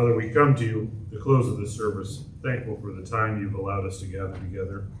 Heavenly Father, we come to you at the close of this service, thankful for the time you've allowed us to gather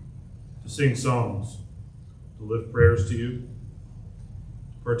together, to sing songs, to lift prayers to you, to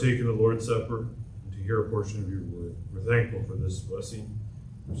partake in the Lord's Supper, and to hear a portion of your word. We're thankful for this blessing.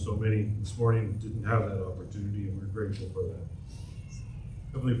 There's so many this morning who didn't have that opportunity, and we're grateful for that.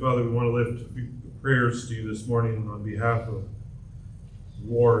 Heavenly Father, we want to lift prayers to you this morning on behalf of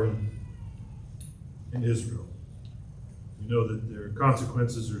war in Israel. We know that their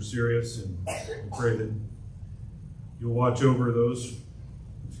consequences are serious, and we pray that you'll watch over those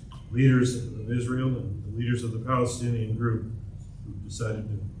leaders of Israel and the leaders of the Palestinian group who've decided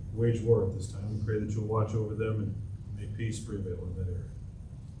to wage war at this time. We pray that you'll watch over them and may peace prevail in that area.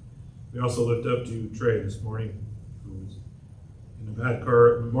 We also lift up to you Trey this morning, who was in a bad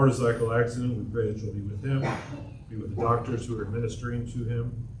motorcycle accident. We pray that you'll be with him, be with the doctors who are administering to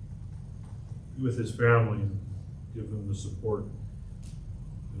him, be with his family, and give them the support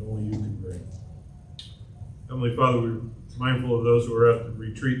that only you can bring. Heavenly Father, we're mindful of those who are at the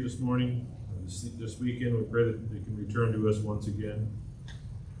retreat this morning, this weekend. We pray that they can return to us once again.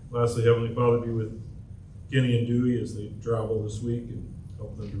 Lastly, Heavenly Father, be with Kenny and Dewey as they travel this week, and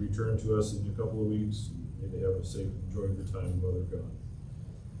help them to return to us in a couple of weeks. May they have a safe and enjoyable time while they're gone.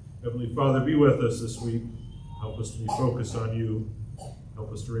 Heavenly Father, be with us this week. Help us to be focused on you.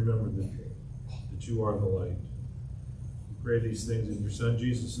 Help us to remember that you are the light. We pray these things in your Son,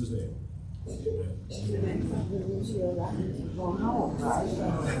 Jesus' name. Amen.